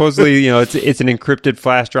 Like, supposedly, you know, it's an encrypted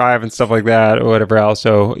flash drive and stuff like that, or whatever else.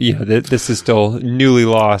 So, you know, this is still newly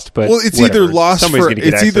lost. But it's whatever. either lost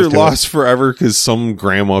Somebody's lost forever because some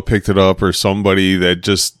grandma picked it up, or somebody that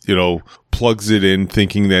just, you know, plugs it in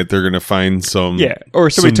thinking that they're going to find some. Yeah,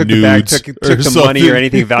 or somebody took the bag, took some money or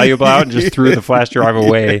anything valuable out and just threw the flash drive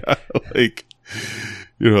away. Yeah, like,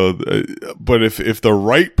 you know, but if the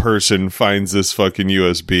right person finds this fucking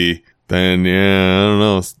USB, then yeah, I don't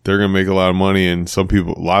know, they're gonna make a lot of money, and a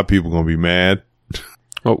lot of people gonna be mad.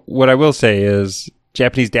 Well, what I will say is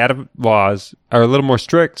Japanese data laws are a little more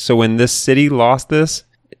strict. So when this city lost this,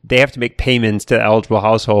 they have to make payments to eligible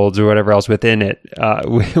households or whatever else within it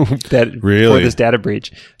for this data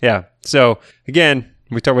breach. Yeah. So again,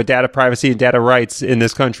 we talk about data privacy and data rights in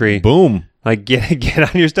this country. Boom. Like, get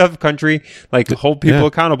on your stuff, country. Like, hold people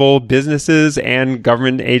accountable, businesses and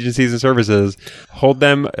government agencies and services.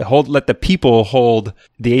 Let the people hold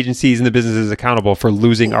the agencies and the businesses accountable for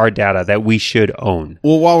losing our data that we should own.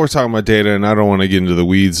 Well, while we're talking about data, and I don't want to get into the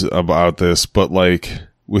weeds about this, but like,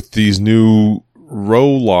 with these new Roe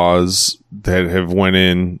laws that have went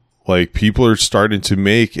in, like, people are starting to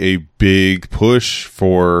make a big push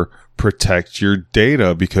for protect your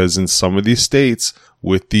data, because in some of these states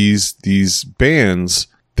with these bans,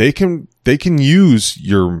 they can use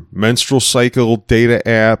your menstrual cycle data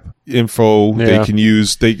app info. Yeah. They can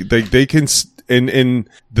use they can, and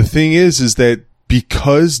the thing is that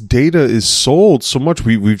because data is sold so much,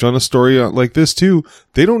 we've done a story like this too.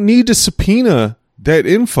 They don't need to subpoena that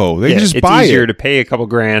info. They can just buy it. It's easier to pay a couple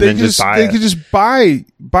grand and just buy it. They could just buy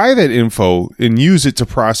that info and use it to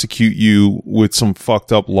prosecute you with some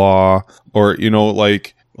fucked up law, or, you know,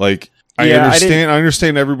 like I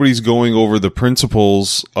understand everybody's going over the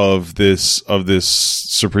principles of this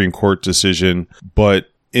Supreme Court decision,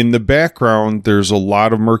 but in the background there's a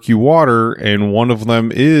lot of murky water, and one of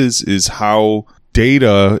them is how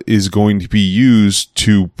data is going to be used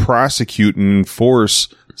to prosecute and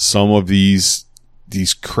enforce some of these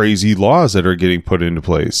crazy laws that are getting put into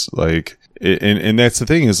place. Like, and that's the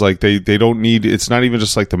thing, is like, they don't need, it's not even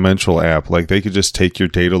just like the menstrual app. Like, they could just take your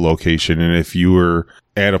data location, and if you were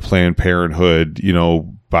at a Planned Parenthood, you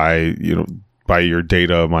know, by your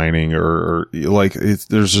data mining, or like,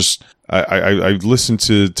 there's just, I listened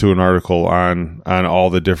to an article on all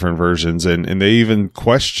the different versions, and they even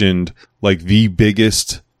questioned like the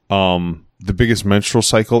biggest menstrual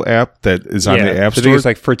cycle app that is on the App Store. The biggest,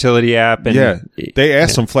 like, fertility app. And they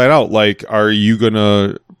asked them flat out, like, are you going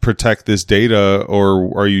to protect this data,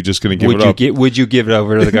 or are you just going to give it up? Would you give it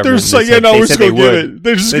over to the government? They're just like, we're just going to give it.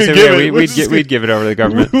 They're just going to give it. We'd give it over to the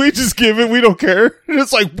government. We just give it. We don't care. And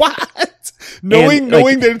it's like, what? knowing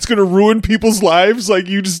that it's going to ruin people's lives, like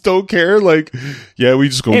you just don't care. Like, yeah, we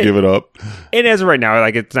just gonna give it up. And as of right now,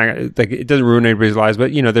 like it's not like it doesn't ruin anybody's lives,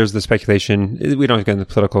 but there's the speculation. We don't get into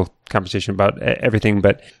the political conversation about everything,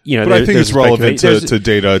 but but I think it's relevant to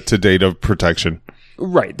data protection.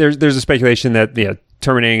 Right. There's a speculation that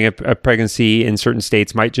terminating a pregnancy in certain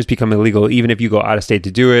states might just become illegal, even if you go out of state to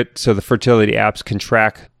do it. So the fertility apps can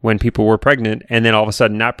track when people were pregnant and then all of a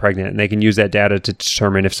sudden not pregnant, and they can use that data to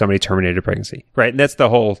determine if somebody terminated a pregnancy. Right. And that's the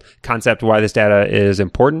whole concept why this data is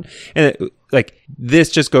important. And this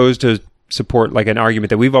just goes to support like an argument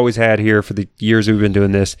that we've always had here for the years we've been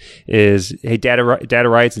doing this is, hey, data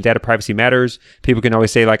rights and data privacy matters. People can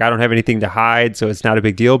always say like, I don't have anything to hide, so it's not a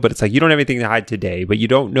big deal. But it's like, you don't have anything to hide today, but you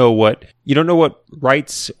don't know what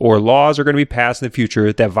rights or laws are going to be passed in the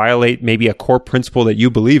future that violate maybe a core principle that you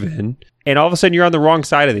believe in. And all of a sudden you're on the wrong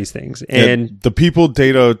side of these things. And the people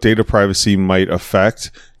data privacy might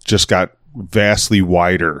affect just got vastly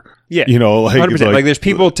wider. Yeah, 100%. Like there's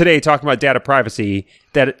people today talking about data privacy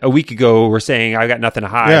that a week ago were saying, I got nothing to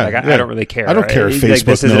hide. I don't really care. I don't care if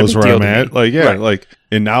Facebook knows where I'm at.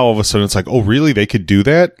 And now all of a sudden it's like, oh really? They could do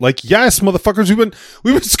that? Like, yes, motherfuckers,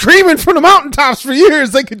 we've been screaming from the mountaintops for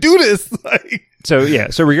years. They could do this.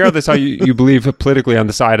 So regardless how you believe politically on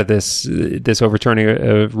the side of this overturning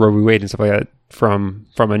of Roe v. Wade and stuff like that, from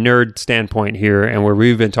a nerd standpoint here, and where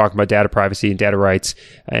we've been talking about data privacy and data rights,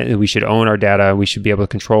 and we should own our data, and we should be able to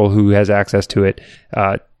control who has access to it.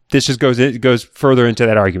 This just goes further into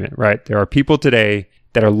that argument, right? There are people today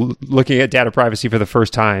that are looking at data privacy for the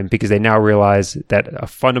first time because they now realize that a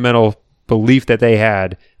fundamental belief that they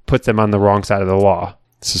had puts them on the wrong side of the law.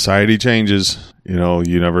 Society changes,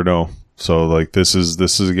 you never know. So like this is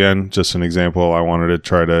again just an example I wanted to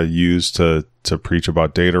try to use to preach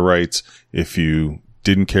about data rights. If you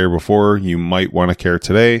didn't care before, you might want to care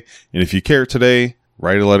today. And if you care today,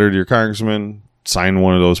 write a letter to your congressman, sign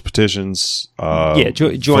one of those petitions. Join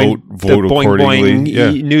vote the Boing accordingly.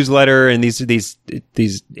 Boing newsletter and these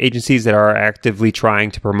agencies that are actively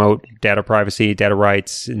trying to promote data privacy, data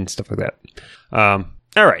rights, and stuff like that.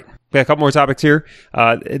 All right. We got a couple more topics here.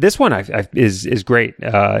 This one is great.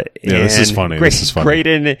 This is funny. This is funny. Great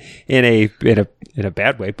in a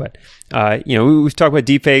bad way, but we've talked about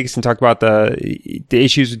deepfakes and talked about the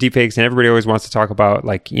issues with deepfakes, and everybody always wants to talk about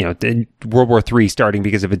the World War III starting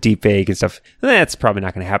because of a deepfake and stuff. That's probably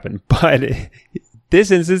not going to happen, but this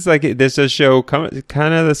instance, this does show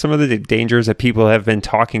kind of some of the dangers that people have been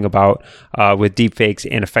talking about with deepfakes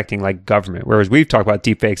and affecting government. Whereas we've talked about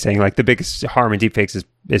deepfakes saying the biggest harm in deepfakes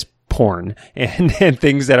is porn and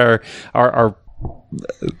things that are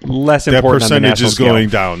less important. That percentage is going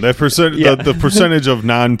down. That the percentage of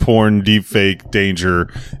non-porn deepfake danger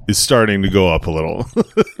is starting to go up a little.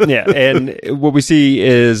 Yeah, and what we see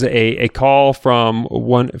is a call from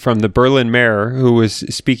the Berlin mayor who was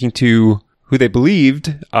speaking to who they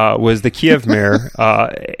believed was the Kiev mayor,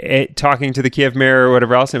 talking to the Kiev mayor or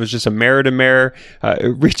whatever else. And it was just a mayor to mayor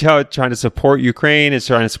reach out, trying to support Ukraine and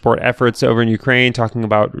trying to support efforts over in Ukraine, talking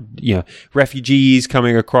about refugees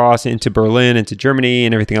coming across into Berlin, into Germany,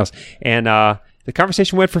 and everything else. And the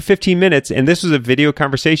conversation went for 15 minutes, and this was a video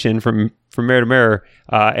conversation from mayor to mayor.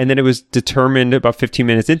 And then it was determined about 15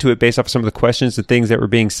 minutes into it, based off of some of the questions and things that were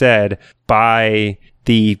being said by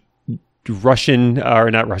the Ukrainian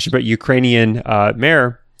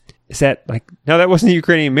mayor, is that no, that wasn't the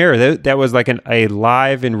Ukrainian mayor. That was a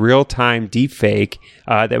live in real time deepfake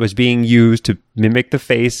that was being used to mimic the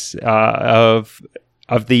face of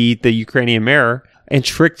the Ukrainian mayor and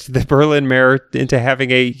tricked the Berlin mayor into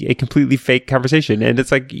having a completely fake conversation. And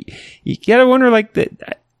it's you gotta wonder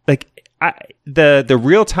the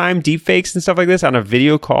real time deepfakes and stuff like this on a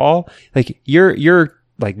video call, your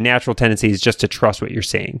natural tendency is just to trust what you're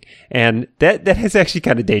saying. And that is actually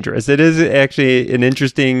kind of dangerous. It is actually an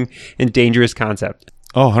interesting and dangerous concept.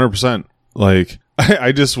 Oh, 100%.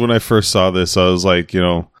 I just, when I first saw this, I was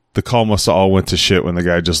the call must have all went to shit when the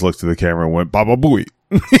guy just looked at the camera and went, Baba Booey.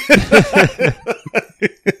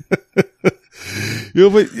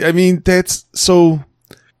 But I mean, that's so.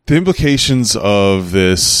 The implications of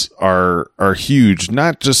this are huge,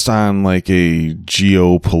 not just on a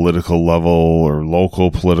geopolitical level or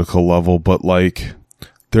local political level, but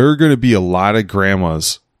there are going to be a lot of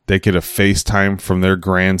grandmas that get a FaceTime from their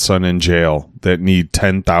grandson in jail that need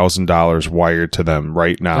 $10,000 wired to them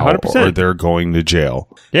right now, 100%. Or they're going to jail.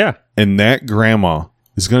 Yeah. And that grandma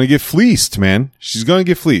is going to get fleeced, man. She's going to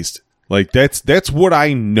get fleeced. That's what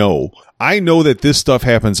I know. I know that this stuff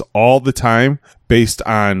happens all the time based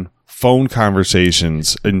on phone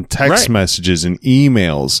conversations and text messages and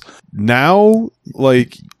emails. Now,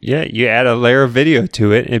 Yeah, you add a layer of video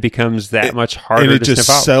to it, and it becomes that much harder and it to just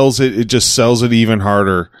sniff out. sells it. It just sells it even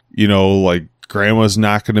harder. You know, like grandma's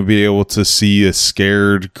not going to be able to see a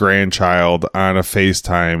scared grandchild on a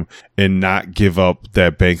FaceTime and not give up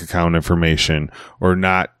that bank account information, or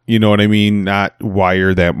not, you know what I mean? Not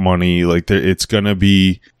wire that money. Like it's going to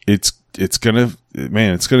be, it's going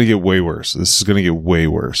to get way worse. This is going to get way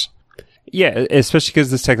worse. Yeah, especially because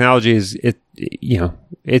this technology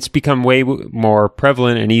it's become way more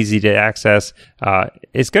prevalent and easy to access.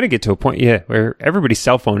 It's going to get to a point, where everybody's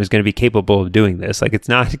cell phone is going to be capable of doing this. Like, it's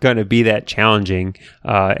not going to be that challenging.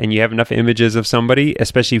 And you have enough images of somebody,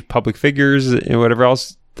 especially public figures and whatever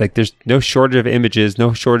else. Like, there's no shortage of images,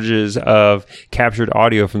 no shortages of captured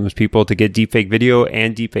audio from those people to get deepfake video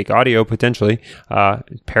and deepfake audio potentially.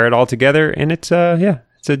 Pair it all together, and it's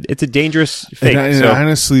a dangerous fake. And I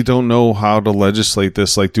honestly don't know how to legislate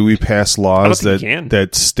this. Like, do we pass laws that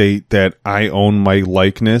state that I own my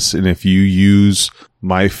likeness, and if you use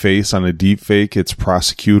my face on a deep fake, it's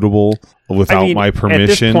prosecutable without my permission? At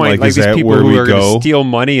this point, like is these that people where who we are go? Gonna steal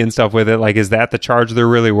money and stuff with it. Like, is that the charge they're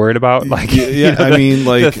really worried about? Like,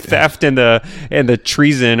 the theft and the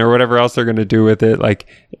treason or whatever else they're going to do with it. Like,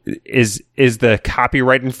 is the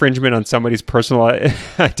copyright infringement on somebody's personal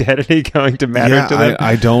identity going to matter to them?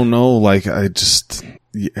 I don't know. Like, I just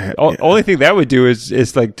only thing that would do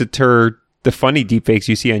is like deter the funny deepfakes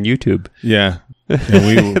you see on YouTube. Yeah.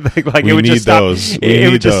 And it would just stop those.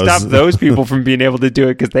 It would just stop those people from being able to do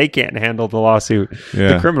it because they can't handle the lawsuit.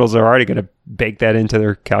 Yeah. The criminals are already going to bake that into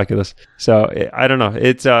their calculus. So I don't know.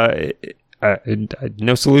 It's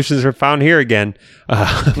no solutions are found here again,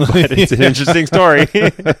 but it's an interesting story.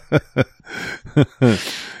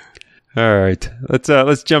 All right,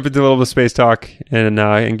 let's jump into a little bit of space talk and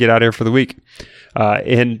get out of here for the week.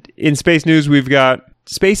 And in space news, we've got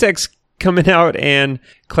SpaceX coming out and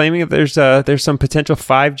claiming that there's some potential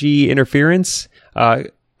 5G interference.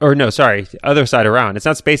 Or no, sorry, other side around. It's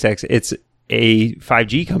not SpaceX. It's a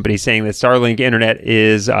 5G company saying that Starlink internet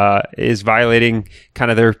is violating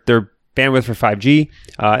kind of their bandwidth for 5G.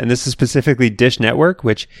 And this is specifically Dish Network,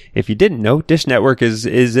 which, if you didn't know, Dish Network is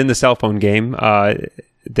in the cell phone game.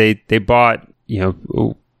 They bought,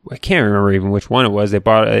 I can't remember even which one it was. They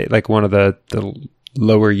bought like one of the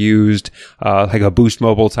lower used, like a Boost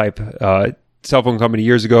Mobile type cell phone company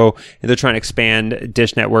years ago, and they're trying to expand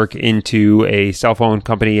Dish Network into a cell phone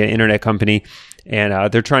company, an internet company,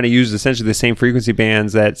 and they're trying to use essentially the same frequency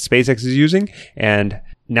bands that SpaceX is using. And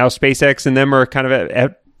now SpaceX and them are kind of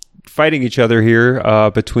at fighting each other here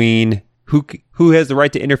between who has the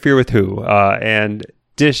right to interfere with who, and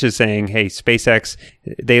Dish is saying, hey, SpaceX,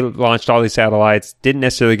 they launched all these satellites, didn't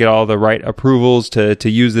necessarily get all the right approvals to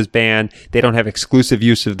use this band. They don't have exclusive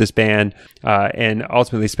use of this band. And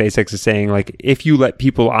ultimately, SpaceX is saying, like, if you let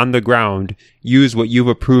people on the ground use what you've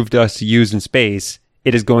approved us to use in space,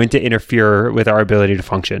 it is going to interfere with our ability to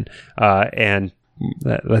function. And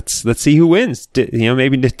let's see who wins.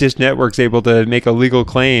 Maybe Dish Network's able to make a legal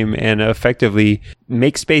claim and effectively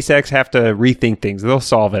make SpaceX have to rethink things. They'll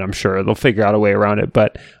solve it, I'm sure. They'll figure out a way around it,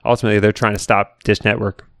 but ultimately they're trying to stop Dish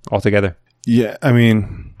Network altogether. Yeah, I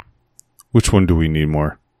mean, which one do we need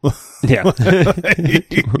more? Yeah.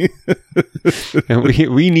 And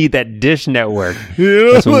we need that Dish Network.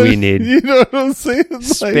 That's what we need. You know what I'm saying?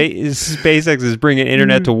 SpaceX is bringing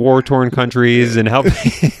internet to war-torn countries and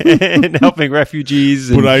helping refugees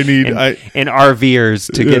and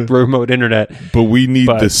RVers to get remote internet. But we need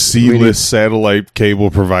the C-list satellite cable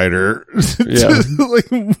provider. Yeah.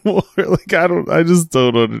 I just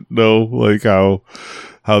don't know like how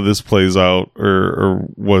this plays out or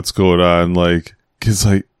what's going on. Like, because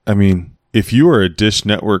I mean, if you are a Dish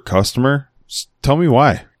Network customer, just tell me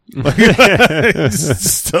why.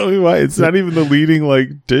 Just tell me why. It's not even the leading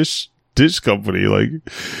like dish company. Like,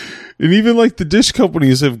 and even like the dish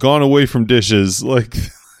companies have gone away from dishes. Like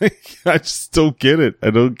I just don't get it. I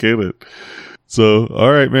don't get it. So,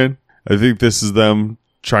 all right, man. I think this is them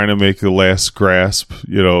trying to make the last grasp.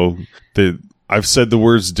 I've said the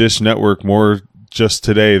words Dish Network more just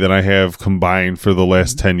today than I have combined for the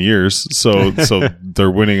last 10 years. So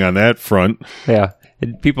they're winning on that front. Yeah.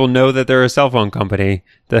 And people know that they're a cell phone company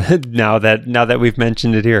now that we've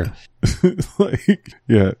mentioned it here.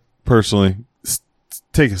 Personally,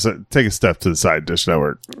 take a step to the side, Dish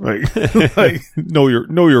Network. Like know your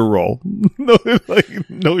role. Know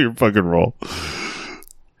your fucking role.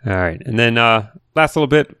 All right. And then last little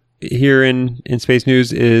bit here in space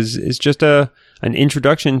news is just an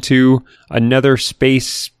introduction to another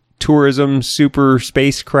space tourism super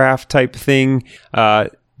spacecraft type thing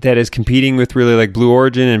that is competing with really like Blue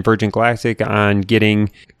Origin and Virgin Galactic on getting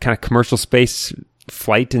kind of commercial space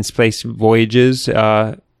flight and space voyages.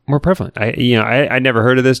 more prevalent. I never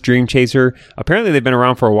heard of this Dream Chaser. Apparently they've been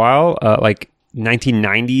around for a while, like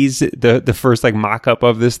 1990s. The first like mock-up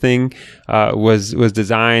of this thing was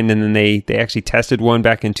designed, and then they actually tested one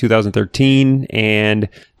back in 2013, and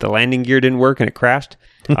the landing gear didn't work and it crashed.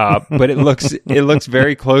 But it looks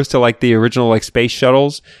very close to like the original like space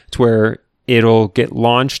shuttles, to where it'll get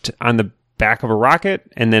launched on the back of a rocket,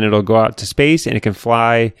 and then it'll go out to space, and it can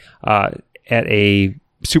fly at a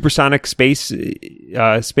supersonic space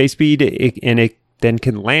speed, and it then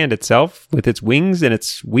can land itself with its wings and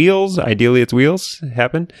its wheels. Ideally, its wheels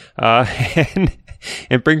happen,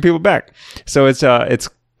 and bring people back. So it's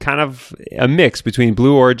kind of a mix between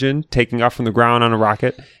Blue Origin, taking off from the ground on a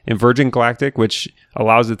rocket, and Virgin Galactic, which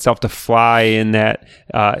allows itself to fly in that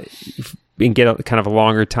and get a kind of a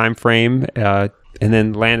longer time frame, and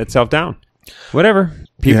then land itself down. Whatever.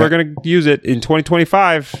 People are going to use it in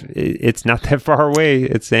 2025. It's not that far away.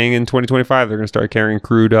 It's saying in 2025 they're going to start carrying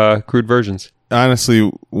crude versions. Honestly,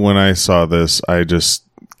 when I saw this, I just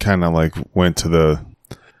kind of like went to the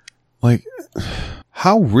like,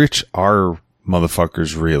 how rich are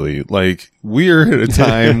motherfuckers really? Like, we are at a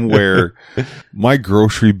time where my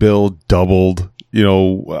grocery bill doubled. You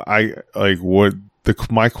know,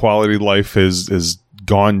 my quality of life is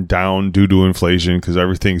gone down due to inflation because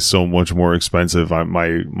everything's so much more expensive.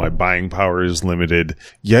 My buying power is limited.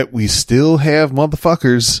 Yet we still have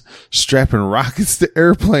motherfuckers strapping rockets to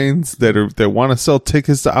airplanes that want to sell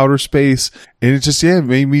tickets to outer space. And it just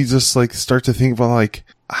made me just like start to think about like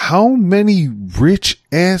how many rich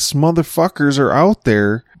ass motherfuckers are out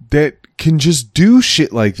there that can just do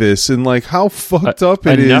shit like this, and like how fucked up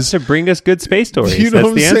it enough is to bring us good space stories. You know That's what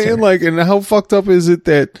I'm the saying? answer. Like, and how fucked up is it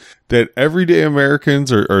that everyday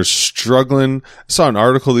Americans are struggling? I saw an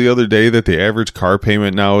article the other day that the average car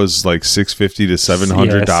payment now is like $650 to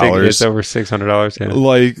 $700. It's over $600. Yeah.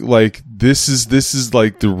 Like this is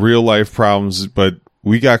like the real life problems, but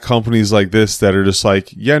we got companies like this that are just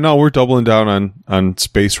like, yeah, no, we're doubling down on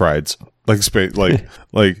space rides. Like space,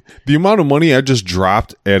 like the amount of money I just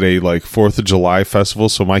dropped at a like 4th of July festival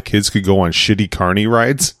so my kids could go on shitty carny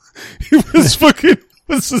rides. It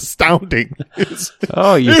was astounding.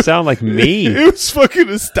 You sound like me. It was fucking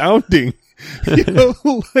astounding. You know,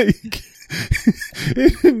 like.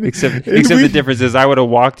 Except the difference is I would have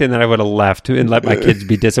walked in and I would have left and let my kids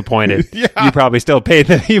be disappointed. Yeah. You probably still paid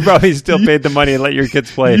the money and let your kids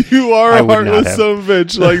play. You are a heartless son of a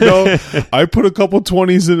bitch. Like, no, I put a couple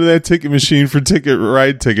 20s into that ticket machine for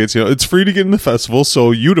ride tickets. You know, it's free to get in the festival,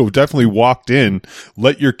 so you'd have definitely walked in,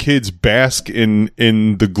 let your kids bask in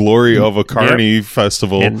the glory of a carny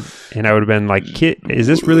festival. And I would have been like, kid, is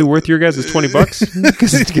this really worth your guys' $20?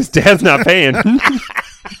 Because dad's not paying.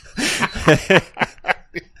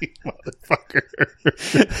 Motherfucker.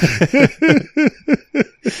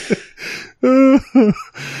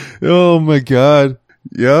 Oh my god.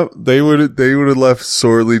 Yep, they would have left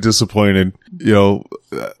sorely disappointed. You know,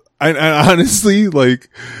 I honestly, like,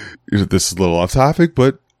 this is a little off topic,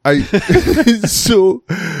 but so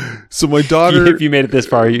my daughter, if you made it this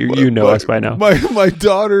far, you know us by now. My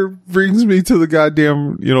daughter brings me to the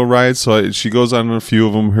goddamn, ride. So she goes on a few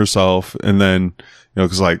of them herself, and then,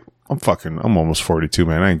 cause like, I'm almost 42,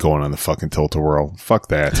 man. I ain't going on the fucking tilt-a-whirl. Fuck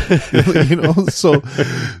that.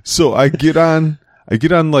 So I get on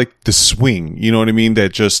like the swing, you know what I mean?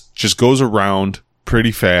 That just goes around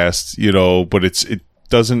pretty fast, but it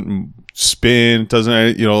doesn't spin,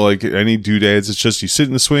 doesn't, like any doodads. It's just you sit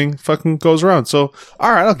in the swing, fucking goes around. So,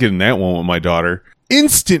 all right, I'll get in that one with my daughter.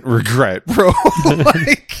 Instant regret, bro.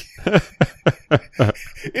 Like,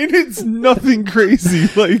 and it's nothing crazy.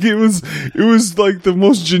 Like, it was like the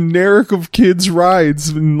most generic of kids rides,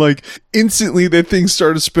 and like instantly that thing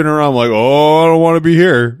started spinning around. I'm like, oh, I don't want to be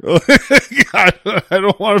here. I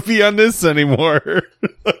don't want to be on this anymore.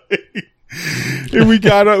 And we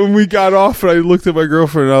got off, and I looked at my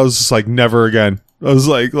girlfriend, and I was just like, never again. I was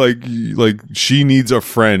like she needs a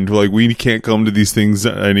friend. Like, we can't come to these things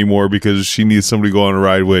anymore because she needs somebody to go on a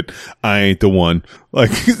ride with. I ain't the one.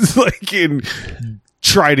 Like, and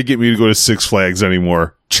try to get me to go to Six Flags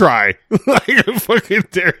anymore. Try. Like, I fucking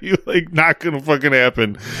dare you. Like, not gonna fucking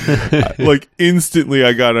happen. Like, instantly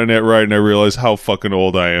I got on that ride and I realized how fucking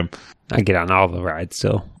old I am. I get on all the rides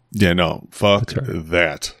still. Yeah, no. Fuck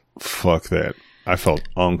that. Fuck that. I felt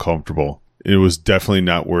uncomfortable. It was definitely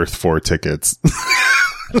not worth 4 tickets.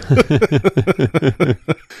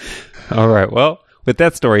 All right. Well, with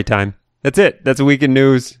that story time, that's it. That's a week in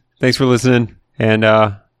news. Thanks for listening. And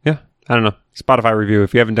I don't know. Spotify review.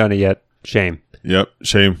 If you haven't done it yet, shame. Yep.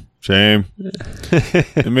 Shame. And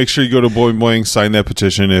make sure you go to Boing Boing, sign that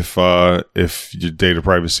petition if your data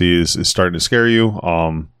privacy is starting to scare you.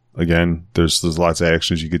 again, there's lots of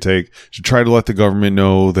actions you could take to try to let the government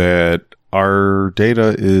know that our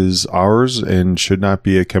data is ours and should not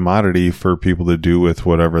be a commodity for people to do with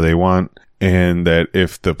whatever they want. And that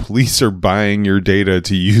if the police are buying your data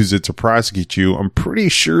to use it to prosecute you, I'm pretty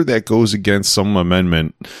sure that goes against some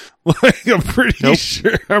amendment. Like, I'm pretty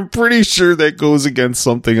sure that goes against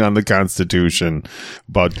something on the Constitution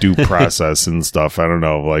about due process and stuff. I don't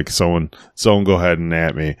know. Like, someone go ahead and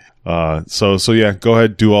at me. So yeah, go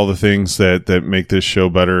ahead, do all the things that make this show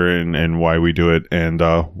better and why we do it. And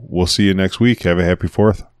we'll see you next week. Have a happy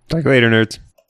 4th. Talk later, nerds.